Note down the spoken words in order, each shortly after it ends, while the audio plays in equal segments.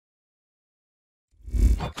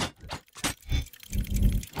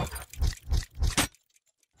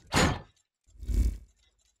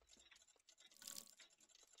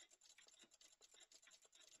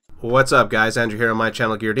What's up, guys? Andrew here on my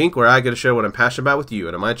channel GearedInc, where I get to share what I'm passionate about with you.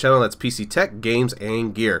 And on my channel, that's PC tech, games,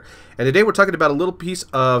 and gear. And today we're talking about a little piece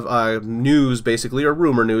of news, basically, or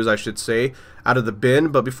rumor news, I should say, out of the bin.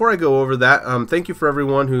 But before I go over that, thank you for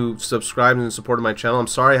everyone who subscribed and supported my channel. I'm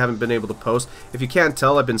sorry I haven't been able to post. If you can't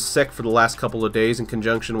tell, I've been sick for the last couple of days in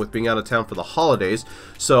conjunction with being out of town for the holidays.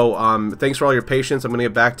 So thanks for all your patience. I'm going to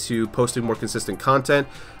get back to posting more consistent content.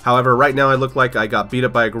 However, right now I look like I got beat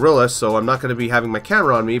up by a gorilla, so I'm not going to be having my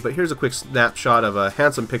camera on me, but here's a quick snapshot of a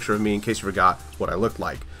handsome picture of me in case you forgot what I looked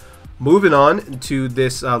like. Moving on to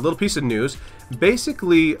this little piece of news.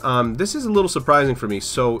 Basically, this is a little surprising for me.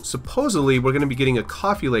 So supposedly we're going to be getting a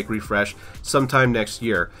Coffeelake refresh sometime next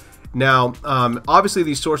year. Now, obviously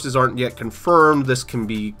these sources aren't yet confirmed. This can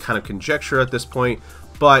be kind of conjecture at this point.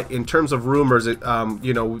 But in terms of rumors,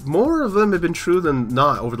 you know, more of them have been true than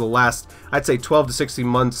not over the last, I'd say, 12 to 16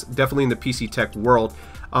 months, definitely in the PC tech world.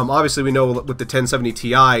 Obviously, we know with the 1070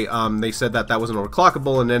 Ti, they said that that wasn't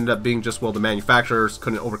overclockable, and ended up being just, well, the manufacturers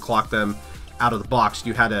couldn't overclock them out of the box.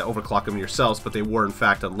 You had to overclock them yourselves, but they were, in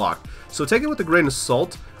fact, unlocked. So take it with a grain of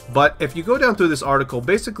salt. But if you go down through this article,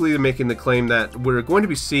 basically they're making the claim that we're going to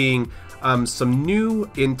be seeing some new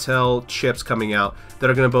Intel chips coming out that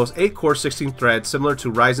are going to boast 8-core 16 threads similar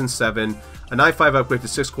to Ryzen 7, an i5 upgrade to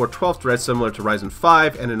 6-core 12 threads similar to Ryzen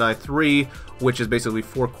 5, and an i3 which is basically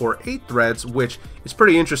 4-core 8 threads, which is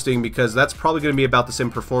pretty interesting because that's probably going to be about the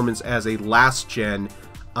same performance as a last gen,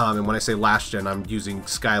 and when I say last gen I'm using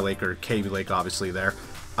Skylake or Coffeelake obviously there,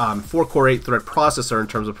 4-core 8 thread processor in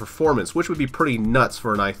terms of performance, which would be pretty nuts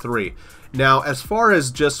for an i3. Now, as far as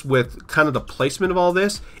just with kind of the placement of all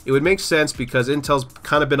this, it would make sense because Intel's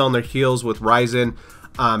kind of been on their heels with Ryzen,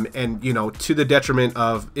 and, you know, to the detriment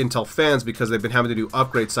of Intel fans because they've been having to do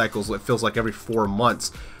upgrade cycles, it feels like every 4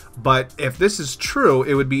 months. But if this is true,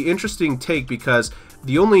 it would be interesting take because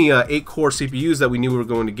the only 8-core CPUs that we knew we were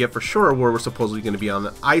going to get for sure were supposedly going to be on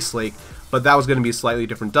the Icelake, but that was going to be a slightly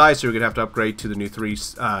different die, so you're going to have to upgrade to the new the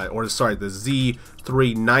Z390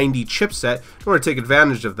 chipset in order to take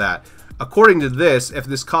advantage of that. According to this, if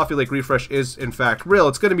this Coffeelake refresh is in fact real,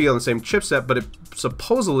 it's going to be on the same chipset, but it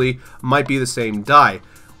supposedly might be the same die,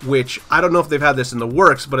 which I don't know if they've had this in the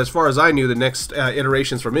works, but as far as I knew, the next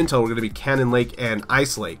iterations from Intel were going to be Cannonlake and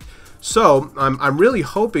Icelake. So I'm really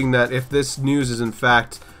hoping that if this news is in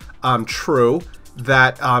fact true,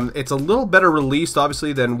 that it's a little better released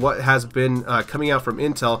obviously than what has been coming out from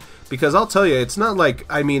Intel, because I'll tell you, it's not like,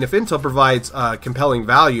 I mean, if Intel provides compelling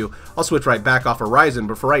value, I'll switch right back off of Ryzen,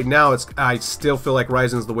 but for right now I still feel like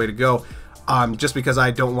Ryzen's the way to go, just because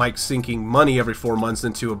I don't like sinking money every 4 months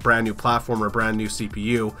into a brand new platform or a brand new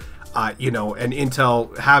CPU. You know, and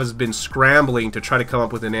Intel has been scrambling to try to come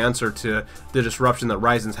up with an answer to the disruption that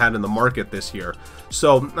Ryzen's had in the market this year.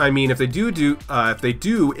 So, I mean, if they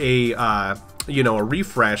do a you know, a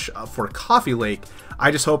refresh for Coffeelake,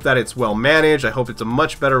 I just hope that it's well managed. I hope it's a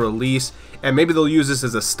much better release, and maybe they'll use this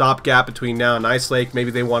as a stopgap between now and Icelake.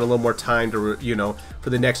 Maybe they want a little more time to, you know,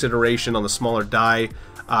 for the next iteration on the smaller die.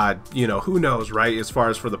 You know, who knows, right, as far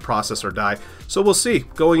as for the processor die. So we'll see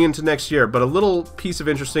going into next year. But a little piece of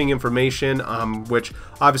interesting information, which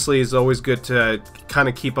obviously is always good to kind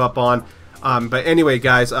of keep up on. But anyway,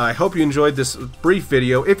 guys, I hope you enjoyed this brief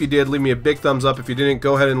video. If you did, leave me a big thumbs up. If you didn't,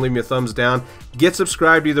 go ahead and leave me a thumbs down. Get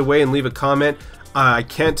subscribed either way and leave a comment. I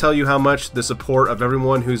can't tell you how much the support of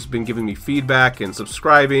everyone who's been giving me feedback and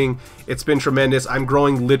subscribing. It's been tremendous. I'm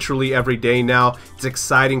growing literally every day now. It's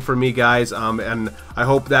exciting for me, guys, and I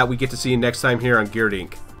hope that we get to see you next time here on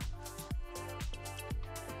GearedInc.